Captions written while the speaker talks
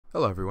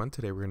Hello everyone,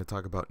 today we're going to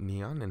talk about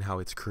neon and how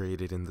it's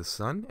created in the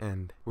sun,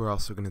 and we're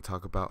also going to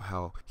talk about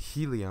how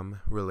helium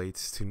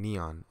relates to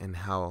neon and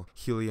how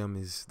helium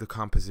is the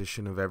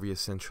composition of every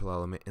essential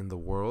element in the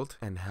world,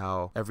 and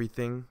how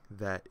everything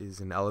that is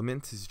an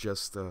element is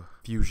just a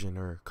fusion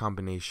or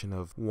combination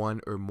of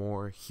one or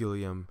more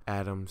helium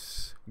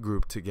atoms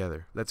grouped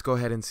together. Let's go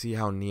ahead and see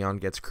how neon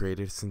gets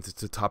created, since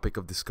it's a topic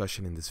of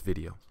discussion in this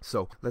video.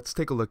 So let's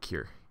take a look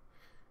here.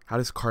 How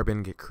does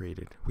carbon get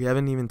created? We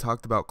haven't even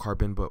talked about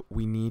carbon, but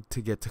we need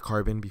to get to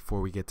carbon before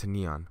we get to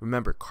neon.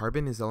 Remember,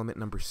 carbon is element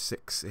number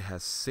 6. It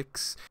has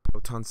 6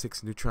 protons,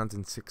 6 neutrons,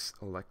 and 6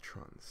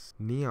 electrons.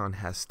 Neon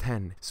has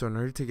 10. So in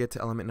order to get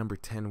to element number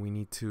 10, we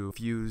need to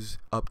fuse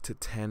up to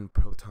 10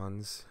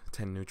 protons,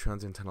 10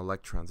 neutrons, and 10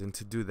 electrons. And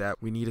to do that,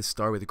 we need a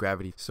star with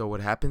gravity. So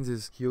what happens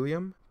is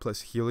helium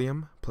plus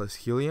helium plus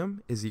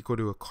helium is equal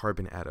to a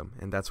carbon atom.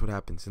 And that's what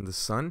happens in the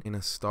sun. In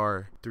a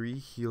star, 3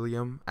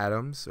 helium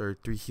atoms or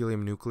 3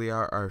 helium nuclei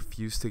are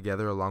fused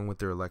together along with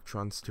their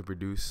electrons to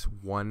produce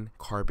one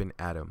carbon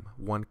atom,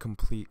 one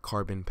complete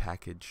carbon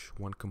package,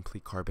 one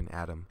complete carbon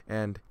atom.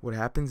 And what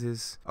happens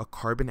is a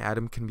carbon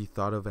atom can be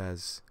thought of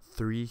as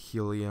 3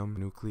 helium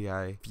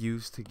nuclei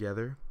fused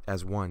together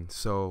as one.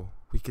 So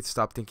we could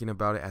stop thinking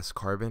about it as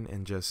carbon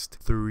and just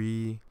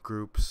 3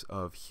 groups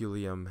of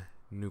helium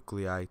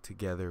nuclei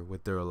together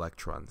with their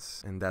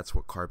electrons, and that's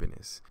what carbon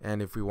is.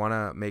 And if we want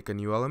to make a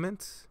new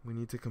element, we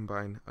need to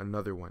combine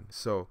another one.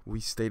 So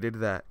we stated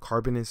that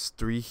carbon is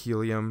 3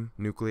 helium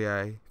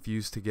nuclei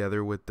fused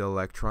together with the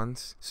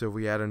electrons. So if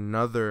we add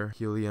another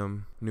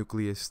helium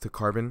nucleus to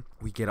carbon,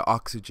 we get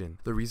oxygen.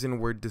 The reason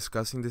we're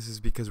discussing this is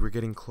because we're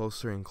getting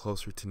closer and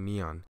closer to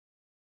neon.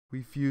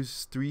 We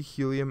fused 3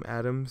 helium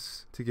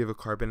atoms to give a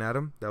carbon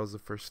atom. That was the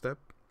first step.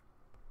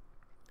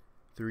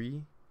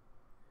 3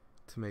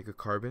 to make a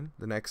carbon.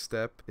 The next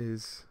step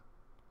is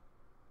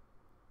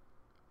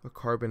a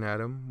carbon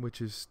atom, which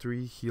is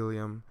 3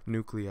 helium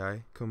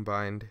nuclei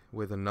combined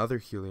with another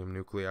helium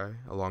nuclei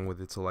along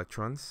with its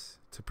electrons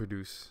to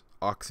produce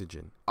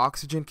oxygen.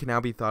 Oxygen can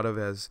now be thought of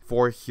as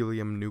 4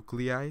 helium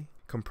nuclei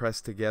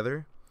compressed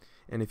together.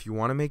 And if you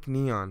want to make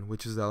neon,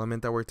 which is the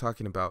element that we're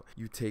talking about,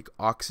 you take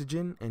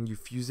oxygen and you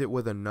fuse it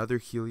with another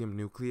helium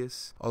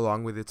nucleus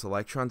along with its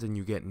electrons, and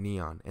you get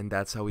neon. And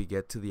that's how we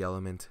get to the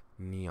element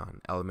neon,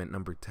 element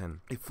number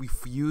 10. If we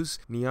fuse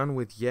neon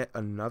with yet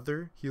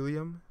another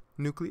helium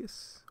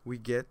nucleus, we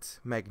get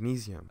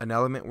magnesium, an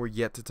element we're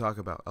yet to talk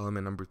about,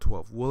 element number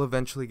 12. We'll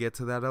eventually get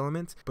to that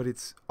element, but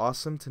it's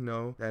awesome to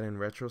know that in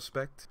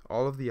retrospect,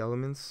 all of the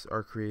elements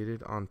are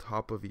created on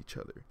top of each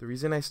other. The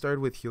reason I started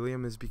with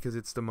helium is because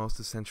it's the most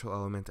essential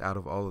element out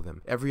of all of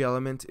them. Every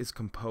element is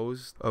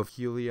composed of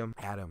helium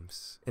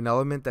atoms. An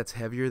element that's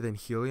heavier than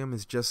helium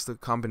is just a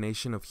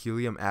combination of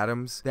helium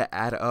atoms that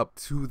add up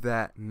to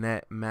that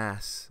net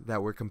mass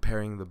that we're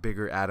comparing the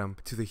bigger atom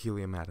to the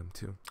helium atom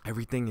to.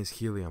 Everything is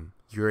helium.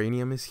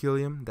 Uranium is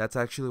helium. That's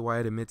actually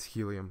why it emits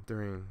helium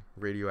during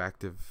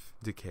radioactive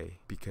decay,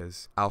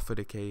 because alpha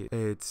decay,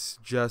 it's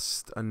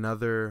just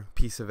another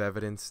piece of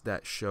evidence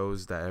that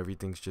shows that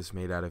everything's just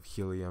made out of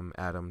helium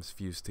atoms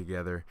fused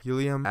together.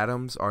 Helium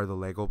atoms are the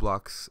Lego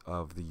blocks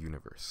of the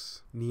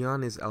universe.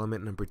 Neon is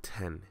element number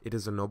 10. It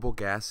is a noble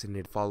gas and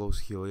it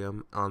follows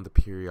helium on the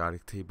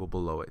periodic table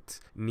below it.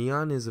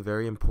 Neon is a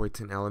very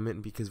important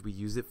element because we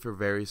use it for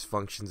various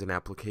functions and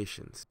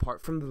applications.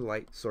 Apart from the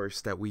light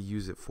source that we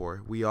use it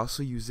for, we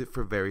also use it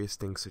for various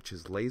things such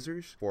as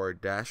lasers, for our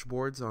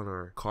dashboards on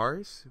our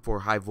cars,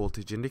 for high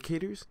voltage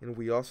indicators, and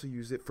we also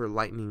use it for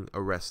lightning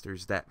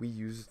arresters that we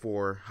use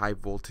for high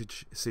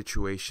voltage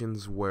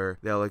situations where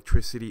the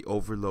electricity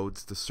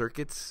overloads the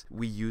circuits.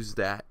 We use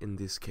that in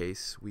this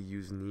case. We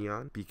use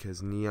neon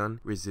because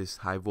neon resists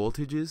high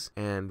voltages,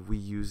 and we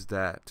use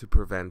that to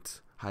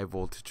prevent high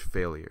voltage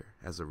failure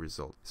as a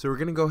result. So we're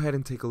going to go ahead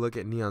and take a look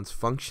at neon's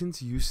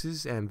functions,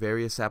 uses, and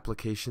various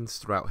applications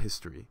throughout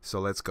history. So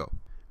let's go.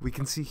 We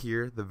can see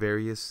here the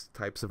various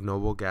types of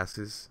noble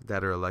gases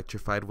that are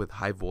electrified with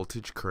high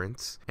voltage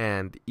currents,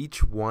 and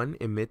each one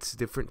emits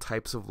different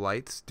types of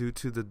lights due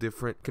to the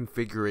different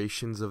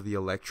configurations of the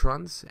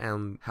electrons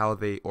and how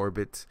they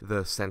orbit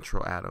the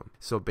central atom.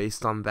 So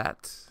based on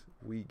that,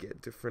 we get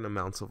different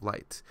amounts of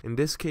light. In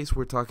this case,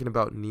 we're talking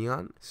about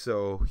neon,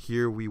 so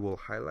here we will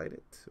highlight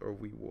it, or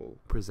we will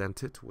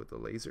present it with a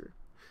laser.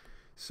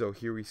 So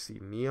here we see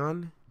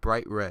neon,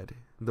 bright red.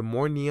 The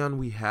more neon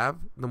we have,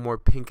 the more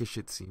pinkish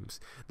it seems.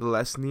 The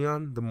less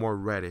neon, the more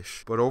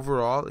reddish. But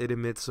overall, it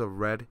emits a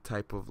red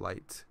type of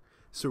light.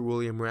 Sir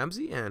William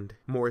Ramsay and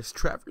Morris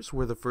Travers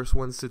were the first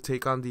ones to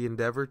take on the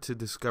endeavor to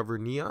discover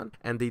neon,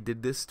 and they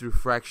did this through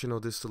fractional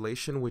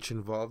distillation, which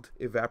involved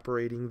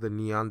evaporating the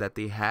neon that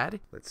they had.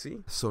 Let's see.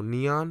 So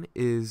neon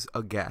is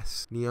a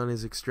gas. Neon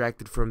is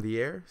extracted from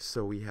the air,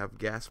 so we have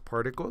gas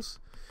particles.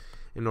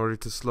 In order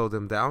to slow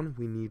them down,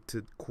 we need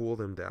to cool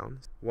them down.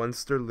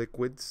 Once they're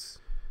liquids,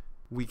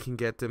 we can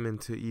get them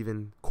into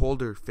even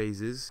colder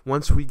phases.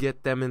 Once we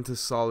get them into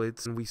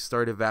solids, and we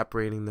start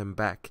evaporating them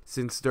back.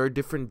 Since there are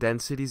different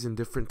densities and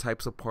different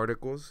types of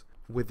particles,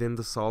 within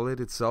the solid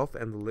itself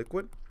and the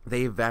liquid,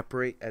 they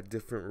evaporate at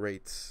different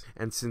rates.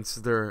 And since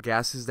they're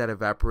gases that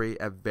evaporate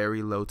at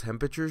very low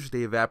temperatures,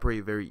 they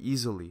evaporate very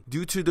easily.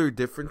 Due to their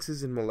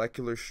differences in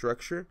molecular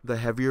structure, the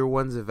heavier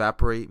ones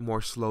evaporate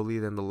more slowly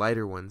than the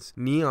lighter ones.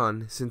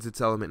 Neon, since it's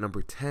element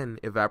number 10,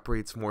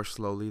 evaporates more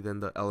slowly than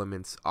the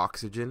elements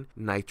oxygen,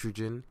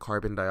 nitrogen,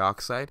 carbon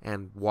dioxide,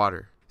 and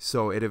water.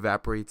 So it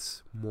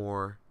evaporates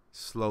more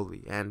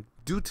slowly, and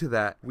due to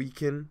that, we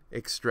can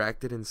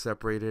extract it and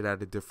separate it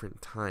at a different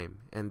time.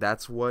 And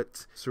that's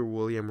what Sir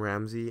William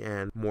Ramsay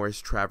and Morris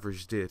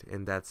Travers did,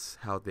 and that's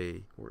how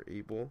they were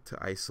able to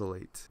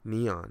isolate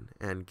neon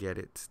and get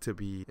it to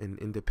be an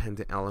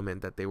independent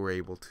element that they were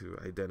able to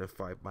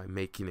identify by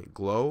making it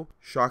glow,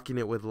 shocking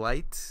it with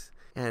light,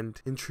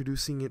 and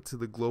introducing it to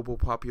the global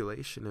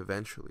population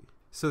eventually.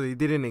 So they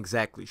didn't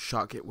exactly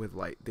shock it with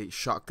light, they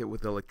shocked it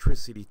with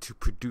electricity to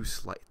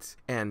produce light.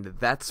 And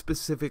that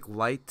specific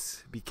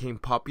light became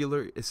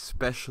popular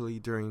especially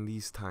during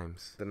these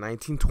times. The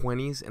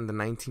 1920s and the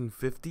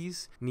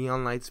 1950s,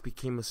 neon lights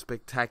became a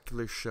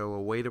spectacular show,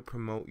 a way to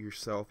promote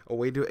yourself, a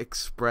way to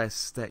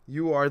express that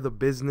you are the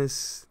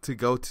business to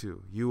go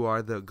to. You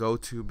are the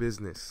go-to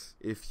business.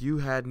 If you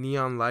had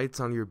neon lights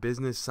on your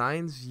business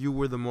signs, you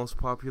were the most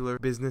popular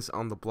business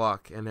on the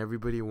block, and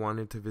everybody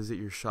wanted to visit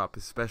your shop,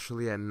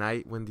 especially at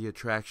night when the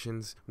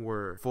attractions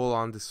were full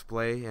on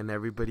display and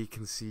everybody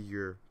can see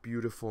your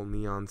beautiful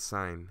neon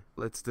sign.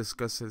 Let's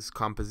discuss its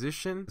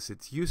composition,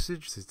 its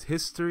usage, its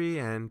history,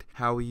 and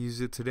how we use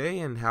it today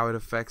and how it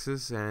affects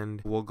us,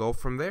 and we'll go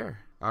from there.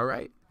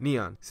 Alright,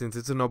 neon. Since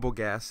it's a noble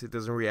gas, it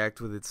doesn't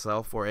react with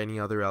itself or any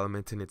other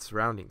element in its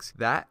surroundings.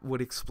 That would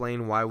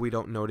explain why we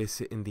don't notice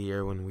it in the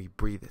air when we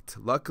breathe it.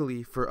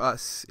 Luckily for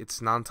us,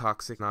 it's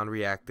non-toxic,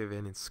 non-reactive,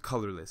 and it's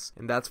colorless.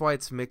 And that's why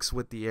it's mixed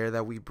with the air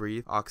that we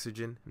breathe,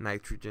 oxygen,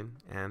 nitrogen,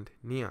 and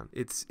neon.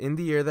 It's in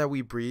the air that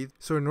we breathe,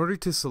 so in order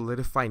to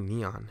solidify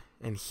neon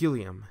and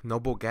helium,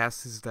 noble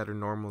gases that are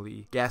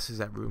normally gases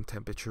at room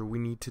temperature, we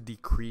need to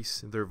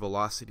decrease their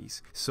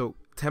velocities. So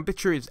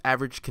temperature is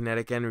average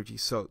kinetic energy,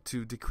 so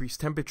to decrease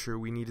temperature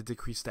we need to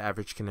decrease the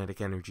average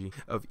kinetic energy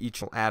of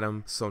each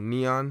atom. So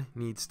neon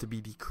needs to be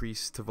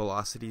decreased to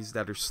velocities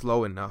that are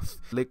slow enough,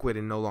 liquid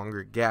and no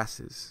longer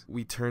gases.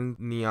 We turn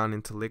neon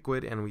into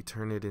liquid and we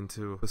turn it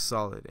into a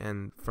solid,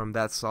 and from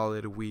that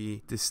solid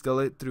we distill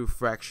it through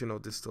fractional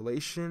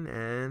distillation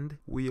and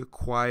we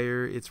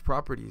acquire its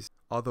properties.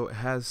 Although it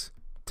has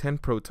 10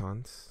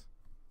 protons,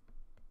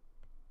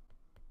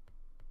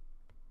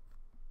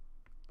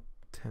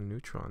 10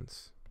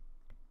 neutrons,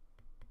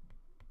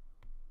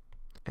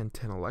 and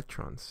 10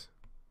 electrons,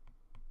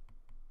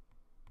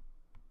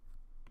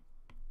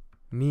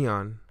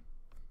 neon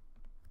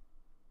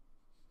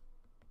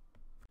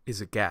is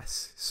a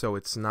gas, so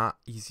it's not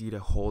easy to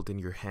hold in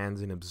your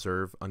hands and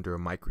observe under a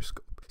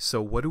microscope. So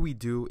what do we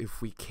do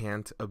if we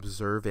can't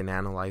observe and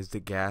analyze the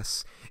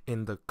gas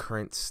in the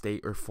current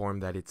state or form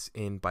that it's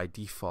in by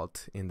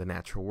default in the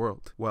natural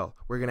world? Well,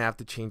 we're going to have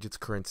to change its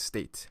current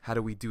state. How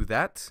do we do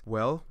that?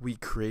 Well, we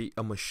create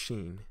a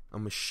machine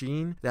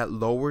that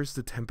lowers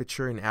the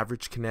temperature and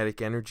average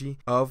kinetic energy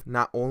of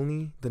not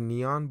only the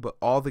neon but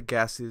all the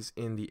gases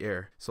in the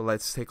air. So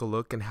let's take a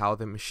look at how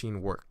the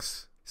machine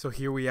works. So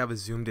here we have a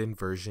zoomed in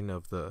version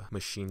of the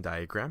machine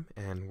diagram,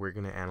 and we're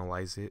going to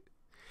analyze it.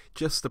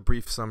 Just a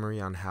brief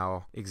summary on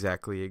how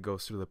exactly it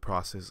goes through the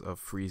process of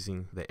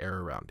freezing the air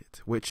around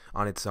it, which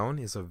on its own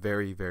is a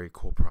very, very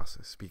cool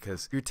process,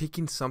 because you're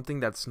taking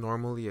something that's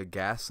normally a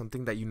gas,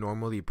 something that you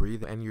normally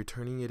breathe, and you're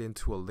turning it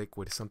into a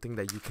liquid, something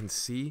that you can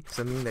see,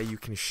 something that you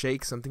can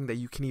shake, something that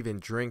you can even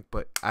drink,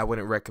 but I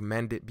wouldn't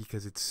recommend it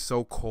because it's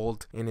so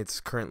cold in its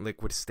current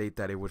liquid state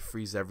that it would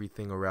freeze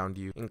everything around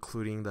you,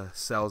 including the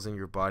cells in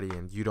your body,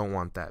 and you don't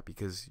want that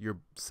because your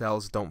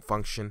cells don't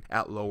function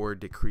at lower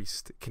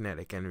decreased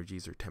kinetic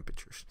energies or temperatures.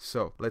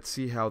 So let's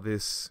see how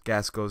this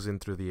gas goes in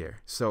through the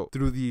air. So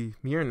through the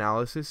mirror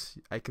analysis,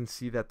 I can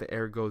see that the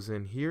air goes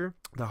in here,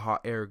 the hot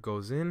air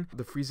goes in,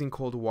 the freezing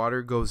cold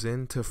water goes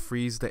in to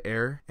freeze the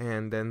air,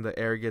 and then the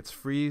air gets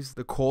freezed.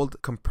 The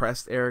cold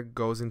compressed air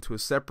goes into a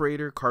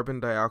separator. Carbon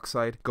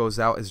dioxide goes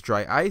out as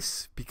dry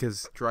ice,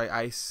 because dry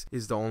ice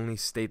is the only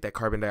state that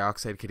carbon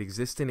dioxide could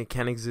exist in. It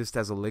can't exist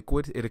as a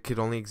liquid. It could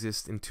only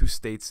exist in two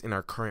states in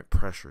our current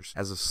pressures,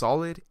 as a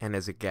solid and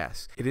as a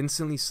gas. It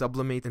instantly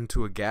sublimates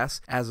into a gas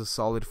as a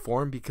solid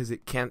form because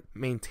it can't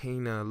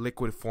maintain a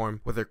liquid form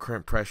with our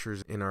current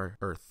pressures in our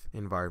Earth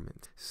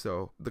environment.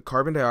 So the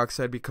carbon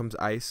dioxide becomes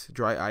ice,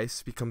 dry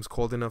ice becomes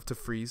cold enough to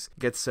freeze,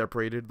 gets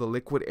separated, the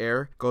liquid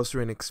air goes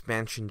through an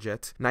expansion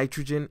jet,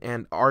 nitrogen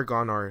and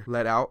argon are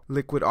let out,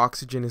 liquid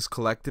oxygen is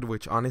collected,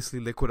 which honestly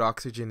liquid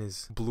oxygen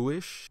is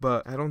bluish,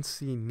 but I don't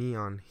see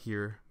neon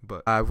here,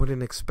 but I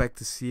wouldn't expect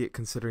to see it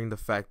considering the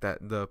fact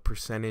that the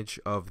percentage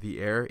of the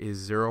air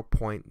is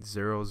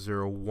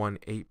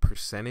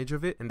 0.0018%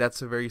 of it, and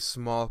that's a very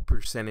small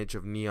percentage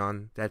of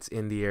neon that's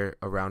in the air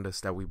around us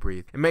that we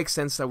breathe. It makes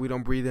sense that we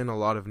don't breathe in a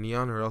lot of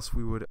neon, or else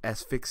we would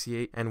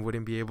asphyxiate and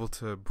wouldn't be able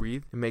to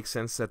breathe. It makes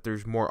sense that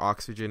there's more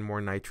oxygen,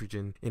 more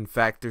nitrogen. In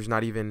fact, there's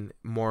not even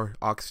more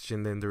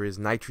oxygen than there is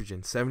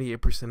nitrogen.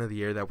 78% of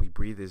the air that we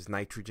breathe is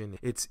nitrogen.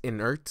 It's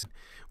inert.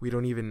 We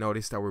don't even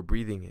notice that we're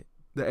breathing it.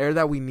 The air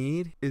that we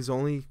need is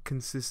only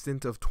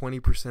consistent of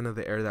 20% of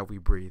the air that we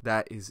breathe.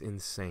 That is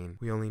insane.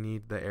 We only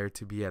need the air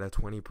to be at a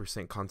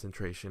 20%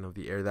 concentration of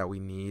the air that we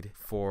need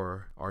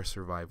for our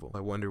survival. I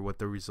wonder what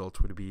the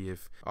results would be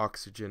if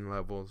oxygen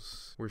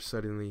levels were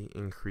suddenly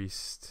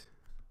increased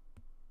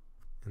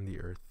in the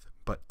earth.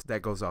 But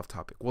that goes off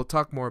topic. We'll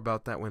talk more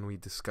about that when we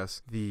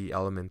discuss the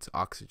elements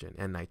oxygen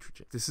and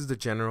nitrogen. This is the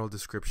general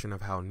description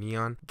of how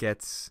neon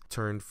gets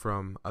turned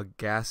from a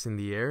gas in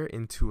the air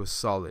into a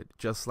solid.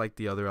 Just like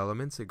the other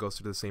elements, it goes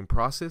through the same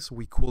process.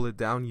 We cool it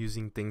down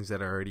using things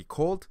that are already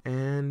cold,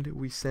 and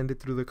we send it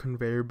through the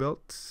conveyor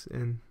belt,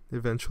 and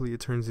eventually it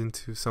turns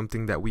into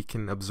something that we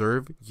can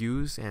observe,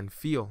 use, and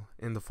feel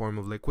in the form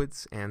of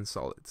liquids and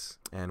solids.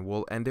 And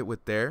we'll end it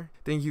with there.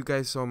 Thank you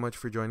guys so much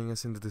for joining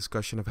us in the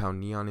discussion of how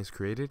neon is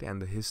created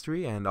and the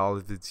history and all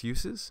of its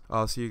uses.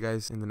 I'll see you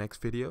guys in the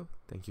next video.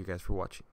 Thank you guys for watching.